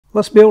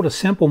Let's build a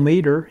simple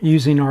meter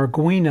using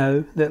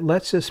Arduino that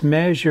lets us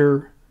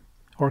measure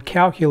or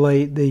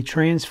calculate the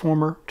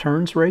transformer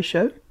turns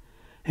ratio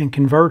and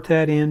convert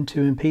that into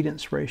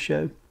impedance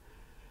ratio.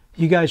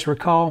 You guys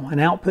recall an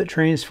output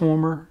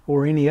transformer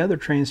or any other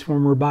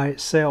transformer by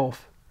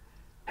itself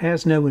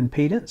has no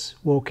impedance.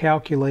 We'll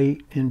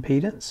calculate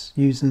impedance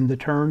using the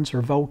turns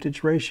or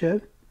voltage ratio.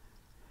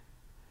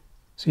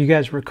 So you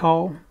guys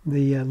recall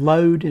the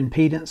load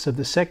impedance of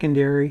the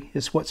secondary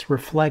is what's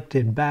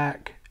reflected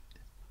back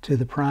to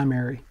the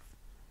primary.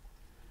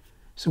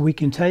 So we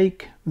can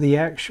take the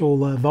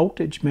actual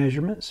voltage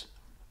measurements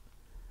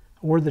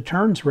or the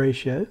turns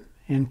ratio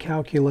and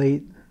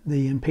calculate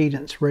the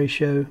impedance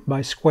ratio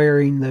by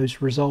squaring those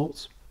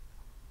results.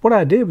 What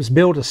I did was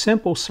build a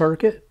simple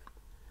circuit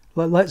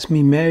that lets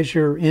me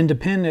measure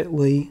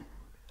independently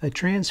a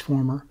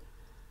transformer.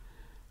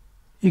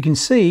 You can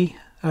see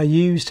I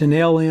used an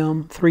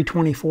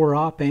LM324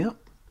 op-amp.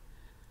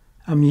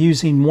 I'm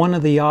using one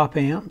of the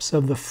op-amps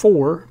of the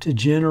 4 to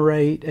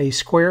generate a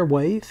square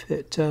wave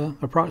at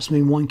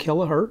approximately 1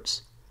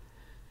 kilohertz.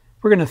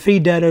 We're going to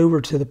feed that over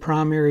to the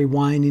primary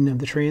winding of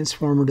the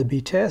transformer to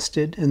be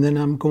tested, and then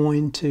I'm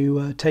going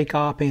to take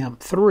op-amp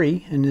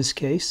 3 in this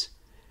case.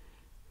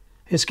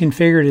 It's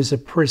configured as a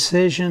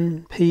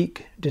precision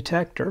peak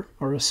detector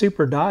or a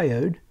super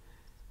diode.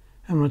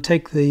 I'm going to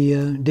take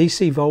the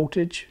DC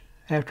voltage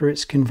after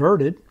it's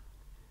converted,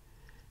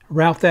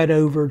 route that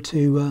over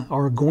to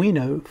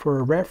Arduino for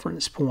a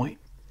reference point.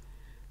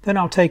 Then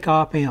I'll take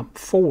op-amp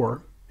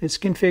 4. It's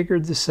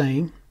configured the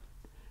same.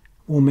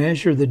 We'll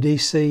measure the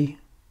DC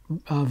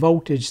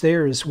voltage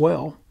there as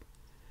well.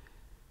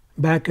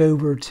 Back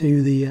over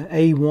to the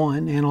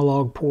A1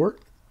 analog port,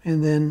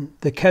 and then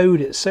the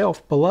code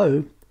itself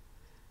below.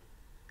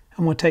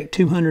 I'm going to take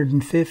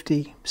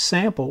 250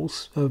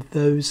 samples of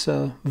those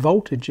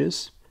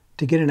voltages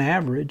to get an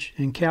average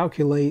and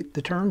calculate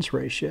the turns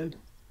ratio.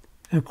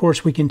 And of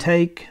course, we can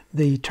take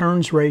the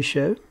turns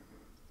ratio.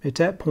 At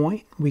that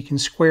point, we can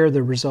square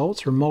the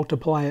results or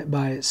multiply it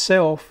by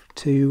itself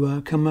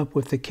to come up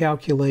with the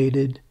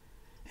calculated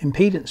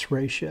impedance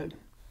ratio.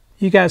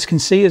 You guys can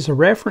see as a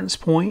reference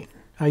point,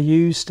 I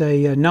used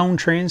a known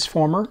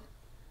transformer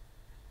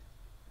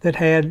that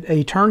had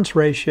a turns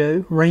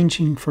ratio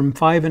ranging from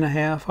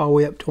 5.5 all the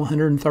way up to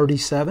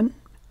 137.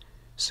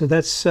 So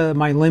that's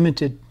my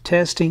limited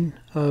testing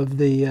of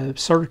the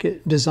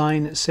circuit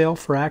design itself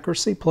for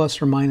accuracy, plus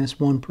or minus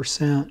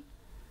 1%.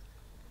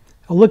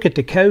 I'll look at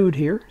the code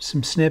here,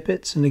 some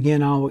snippets, and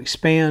again I'll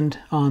expand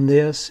on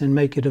this and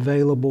make it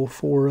available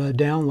for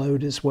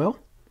download as well.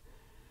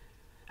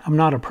 I'm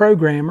not a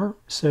programmer,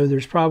 so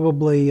there's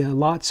probably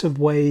lots of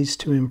ways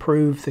to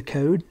improve the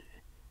code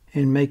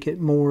and make it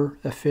more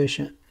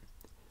efficient.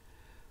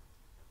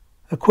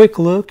 A quick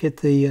look at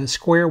the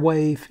square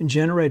wave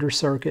generator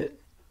circuit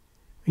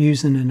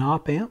using an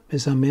op-amp,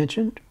 as I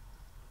mentioned.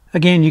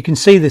 Again, you can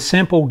see the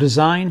simple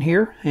design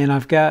here, and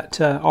I've got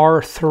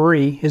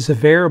R3 is a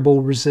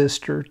variable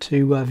resistor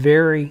to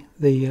vary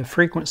the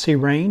frequency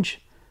range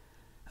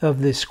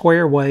of the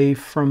square wave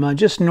from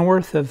just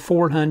north of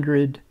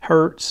 400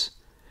 Hertz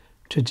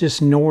to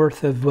just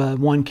north of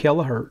 1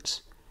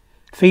 kilohertz,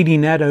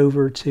 feeding that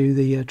over to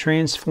the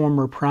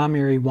transformer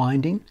primary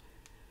winding.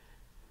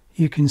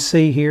 You can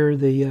see here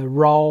the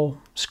raw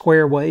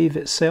square wave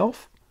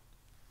itself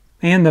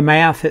and the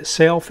math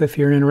itself if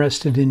you're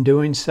interested in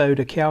doing so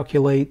to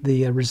calculate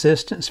the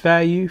resistance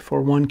value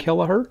for 1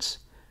 kilohertz,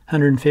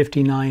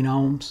 159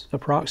 ohms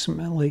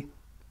approximately.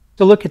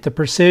 To look at the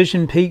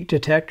precision peak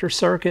detector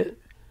circuit,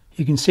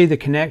 you can see the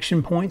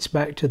connection points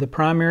back to the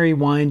primary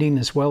winding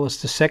as well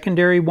as the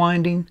secondary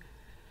winding.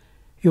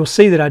 You'll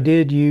see that I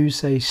did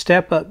use a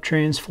step-up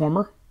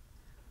transformer,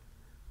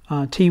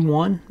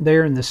 T1,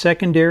 there in the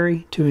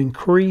secondary to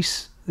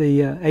increase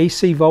the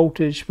AC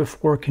voltage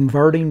before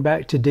converting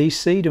back to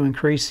DC to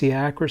increase the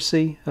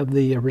accuracy of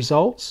the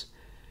results.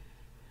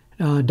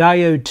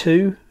 Diode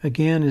 2,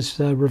 again, is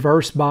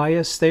reverse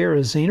bias there, a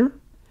Zener,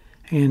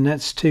 and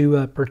that's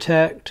to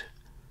protect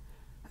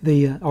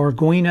the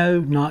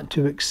Arduino not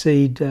to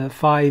exceed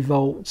 5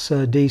 volts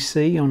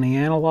DC on the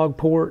analog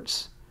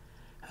ports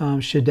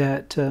should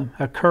that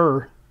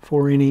occur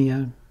for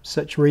any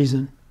such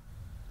reason.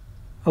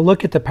 A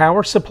look at the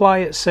power supply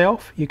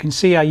itself. You can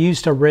see I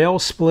used a rail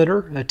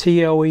splitter, a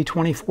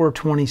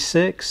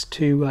TLE2426,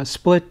 to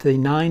split the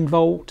 9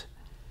 volt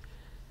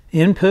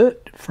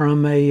input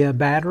from a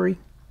battery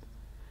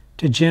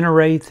to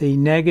generate the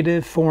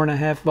negative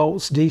 4.5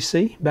 volts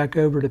DC back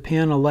over to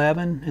pin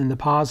 11 and the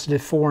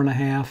positive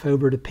 4.5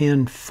 over to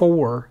pin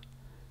 4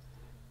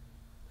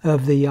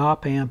 of the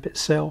op-amp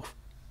itself.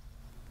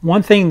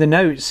 One thing to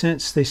note,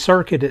 since the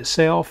circuit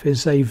itself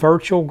is a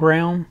virtual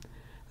ground,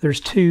 there's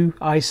 2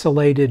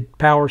 isolated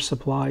power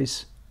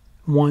supplies,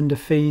 one to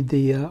feed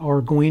the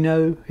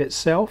Arduino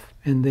itself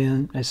and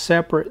then a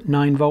separate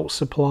 9 volt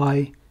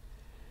supply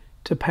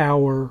to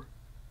power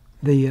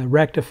the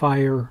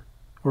rectifier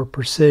or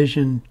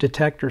precision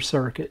detector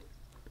circuit.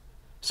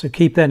 So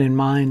keep that in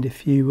mind.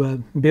 If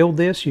you build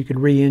this, you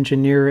could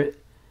re-engineer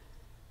it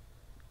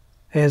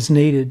as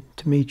needed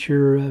to meet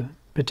your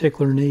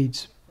particular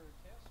needs.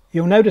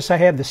 You'll notice I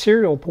have the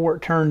serial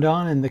port turned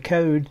on in the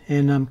code,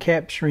 and I'm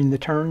capturing the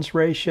turns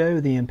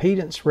ratio, the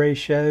impedance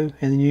ratio,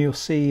 and then you'll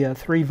see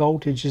 3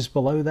 voltages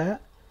below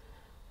that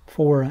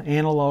for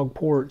analog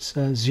ports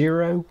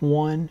 0,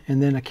 1,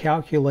 and then a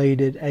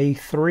calculated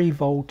A3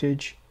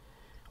 voltage,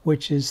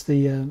 which is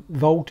the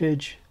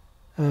voltage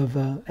of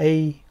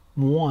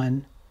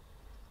A1,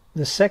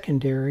 the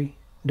secondary,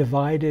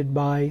 divided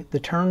by the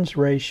turns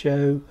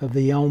ratio of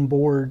the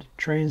onboard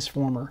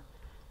transformer,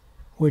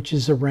 which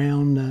is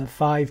around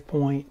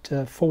 5.4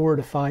 to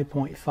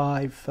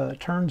 5.5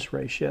 turns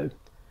ratio.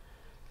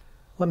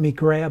 Let me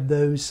grab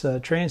those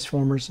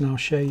transformers and I'll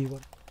show you.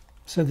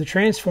 So the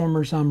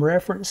transformers I'm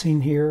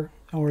referencing here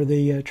are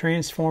the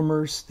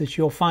transformers that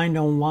you'll find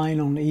online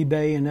on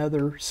eBay and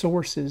other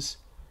sources.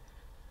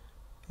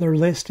 They're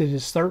listed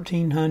as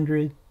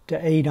 1300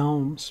 to 8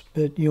 ohms,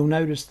 but you'll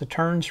notice the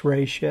turns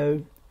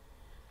ratio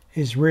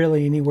is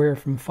really anywhere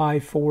from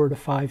 5.4 to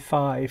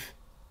 5.5.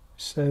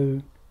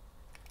 So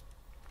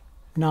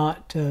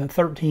not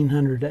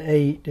 1300 to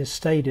 8 as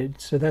stated.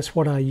 So that's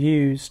what I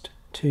used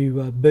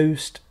to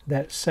boost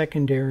that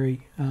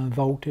secondary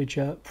voltage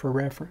up for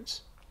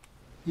reference.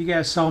 You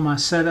guys saw my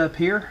setup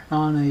here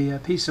on a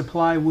piece of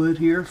plywood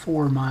here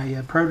for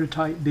my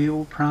prototype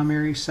build,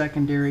 primary,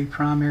 secondary,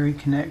 primary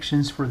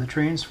connections for the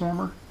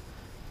transformer.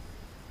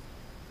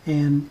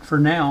 And for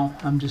now,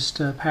 I'm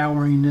just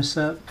powering this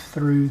up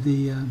through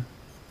the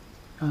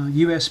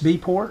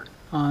USB port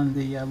on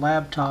the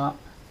laptop,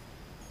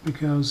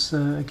 because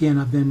again,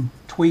 I've been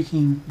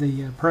tweaking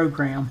the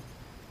program,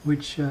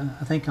 which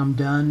I think I'm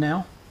done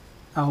now.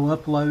 I'll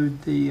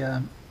upload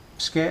the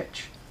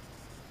sketch,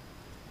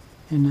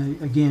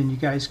 and again, you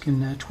guys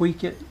can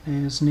tweak it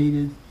as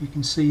needed. You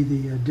can see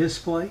the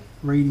display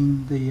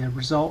reading the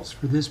results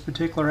for this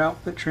particular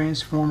output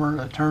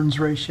transformer, a turns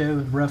ratio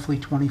of roughly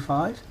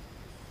 25.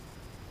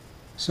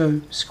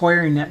 So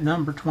squaring that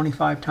number,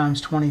 25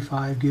 times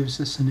 25, gives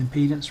us an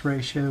impedance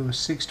ratio of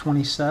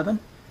 627.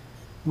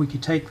 We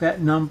could take that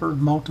number,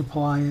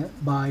 multiply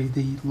it by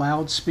the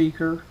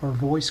loudspeaker or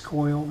voice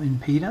coil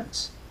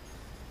impedance,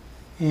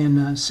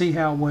 and see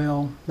how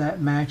well that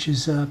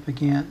matches up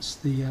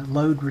against the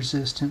load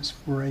resistance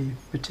for a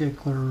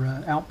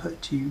particular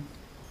output tube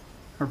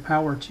or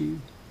power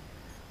tube.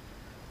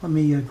 Let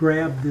me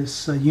grab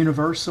this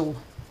universal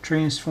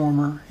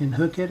transformer and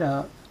hook it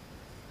up,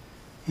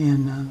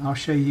 and I'll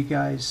show you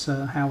guys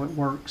how it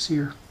works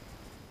here.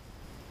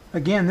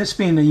 Again, this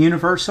being a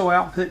universal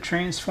output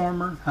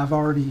transformer, I've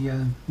already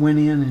went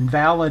in and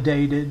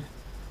validated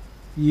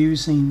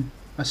using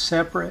a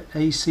separate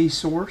AC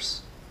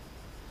source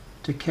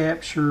to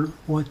capture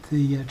what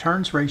the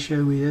turns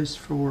ratio is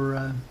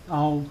for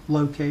all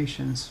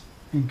locations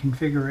and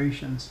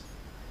configurations.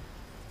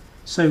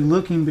 So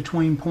looking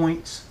between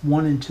points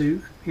 1 and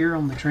 2 here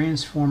on the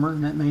transformer,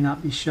 and that may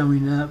not be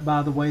showing up,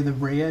 by the way, the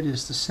red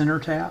is the center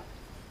tap.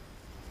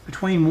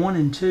 Between 1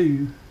 and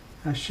 2,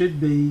 I should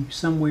be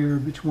somewhere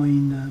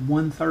between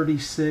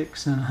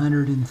 136 and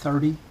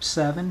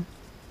 137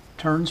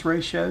 turns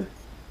ratio,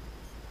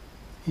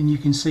 and you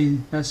can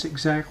see that's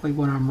exactly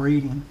what I'm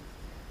reading.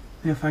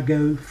 If I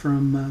go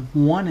from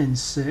 1 and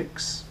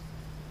 6,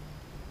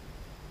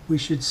 we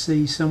should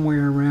see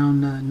somewhere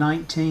around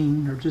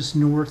 19 or just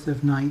north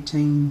of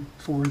 19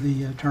 for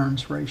the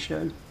turns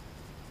ratio.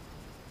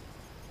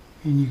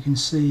 And you can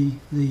see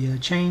the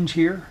change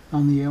here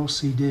on the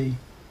LCD,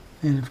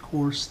 and of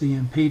course the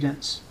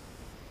impedance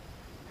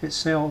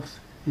itself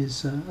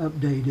is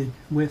updated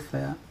with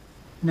that.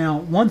 Now,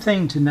 one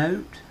thing to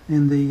note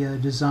in the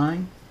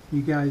design,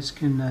 you guys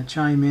can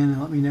chime in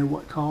and let me know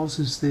what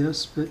causes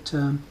this, but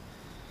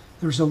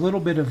there's a little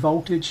bit of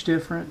voltage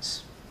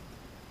difference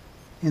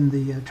in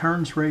the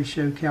turns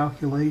ratio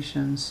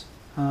calculations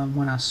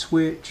when I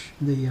switch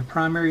the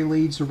primary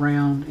leads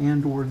around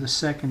and or the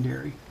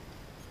secondary.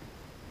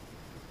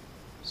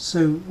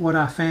 So what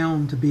I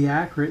found to be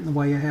accurate in the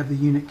way I have the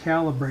unit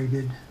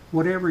calibrated,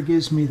 whatever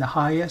gives me the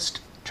highest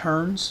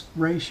turns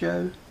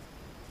ratio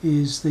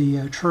is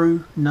the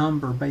true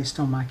number based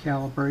on my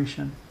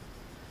calibration.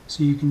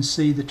 So you can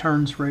see the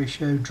turns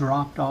ratio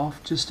dropped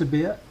off just a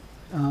bit.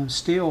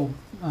 Still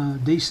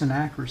decent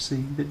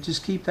accuracy, but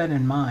just keep that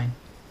in mind.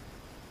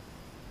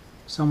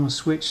 So I'm going to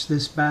switch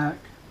this back,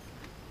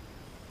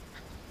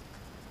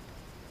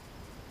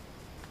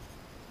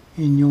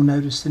 and you'll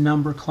notice the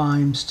number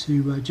climbs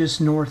to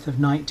just north of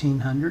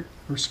 1900,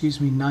 or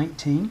excuse me,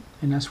 19,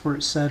 and that's where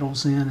it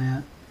settles in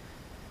at.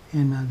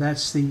 And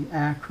that's the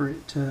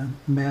accurate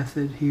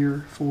method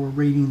here for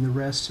reading the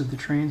rest of the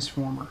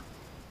transformer.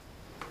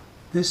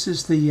 This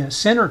is the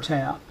center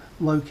tap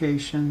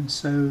location,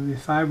 so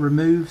if I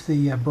remove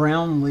the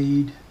brown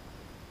lead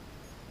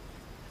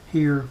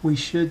here, we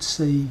should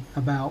see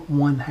about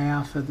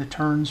 1/2 of the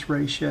turns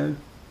ratio.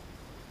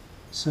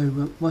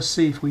 So let's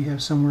see if we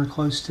have somewhere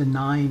close to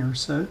 9 or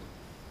so.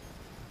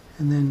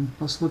 And then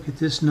let's look at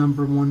this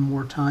number one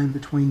more time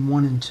between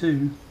 1 and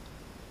 2.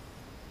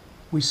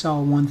 We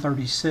saw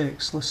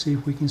 136. Let's see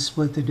if we can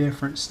split the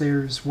difference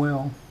there as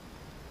well.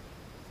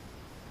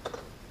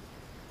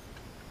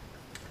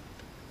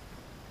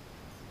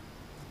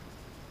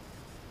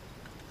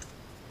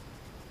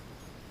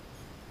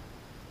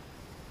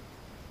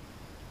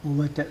 We'll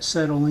let that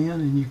settle in,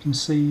 and you can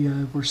see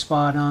we're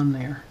spot on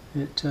there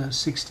at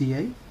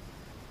 68.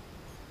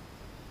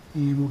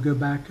 And we'll go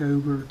back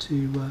over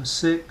to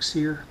 6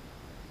 here.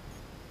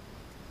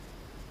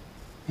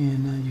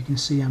 And you can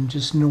see I'm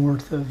just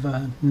north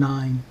of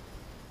 9.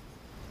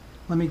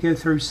 Let me go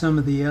through some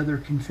of the other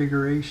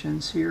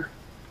configurations here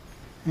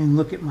and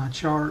look at my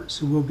chart.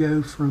 So we'll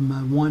go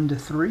from 1 to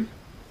 3.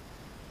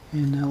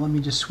 And let me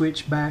just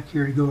switch back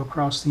here to go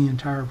across the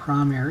entire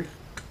primary.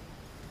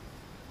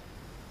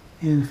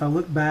 And if I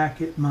look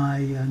back at my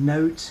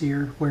notes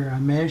here where I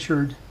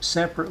measured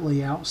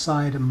separately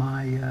outside of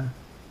my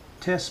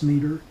test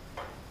meter,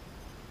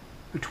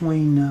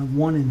 between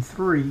 1 and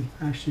 3,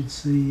 I should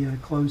see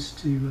close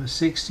to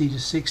 60 to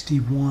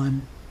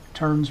 61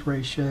 turns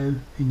ratio,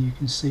 and you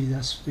can see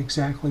that's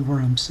exactly where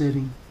I'm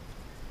sitting.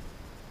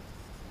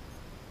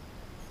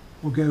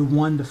 We'll go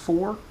 1 to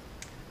 4,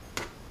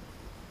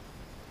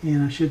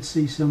 and I should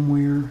see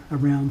somewhere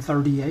around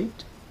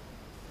 38,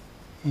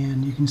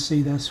 and you can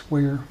see that's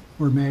where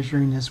we're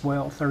measuring as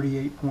well,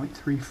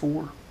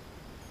 38.34.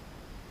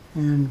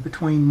 And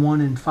between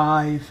 1 and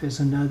 5 is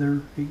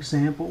another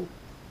example,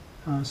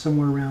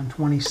 somewhere around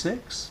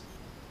 26,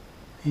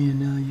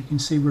 and you can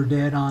see we're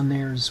dead on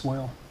there as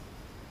well.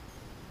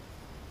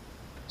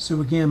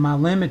 So again, my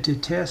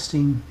limited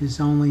testing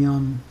is only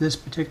on this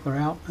particular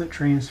output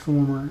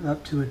transformer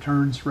up to a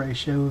turns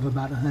ratio of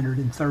about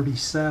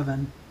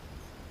 137,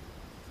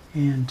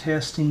 and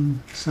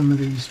testing some of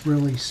these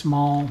really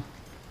small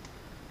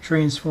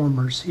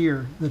transformers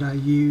here that I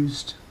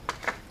used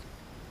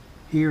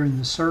here in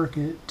the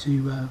circuit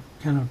to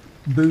kind of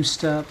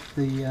boost up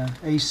the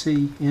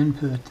AC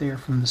input there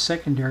from the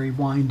secondary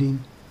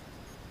winding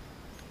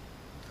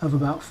of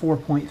about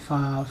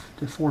 5.4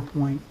 to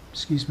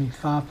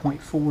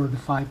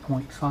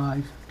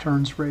 5.5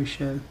 turns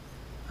ratio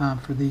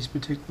for these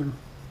particular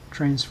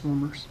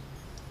transformers.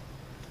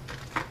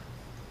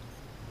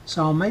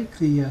 So I'll make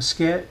the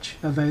sketch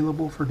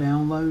available for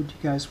download. You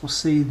guys will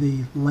see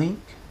the link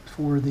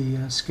for the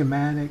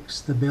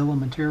schematics, the bill of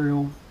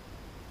material,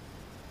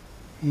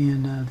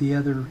 and the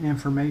other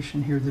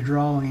information here, the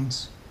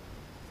drawings,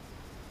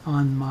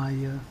 on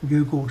my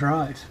Google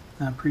Drive.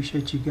 I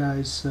appreciate you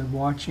guys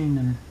watching,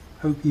 and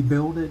hope you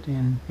build it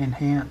and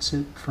enhance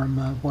it from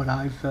what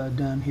I've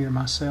done here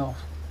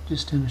myself,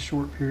 just in a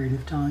short period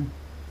of time.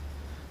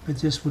 But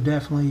this will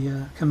definitely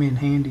come in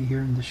handy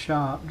here in the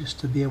shop, just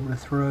to be able to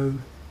throw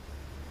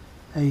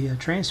a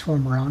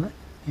transformer on it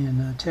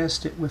and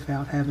test it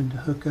without having to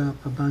hook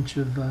up a bunch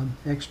of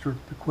extra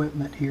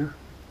equipment here.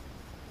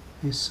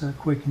 It's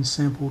quick and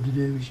simple to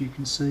do, as you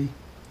can see.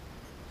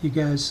 You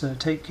guys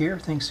take care.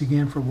 Thanks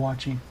again for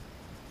watching.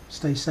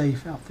 Stay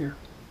safe out there.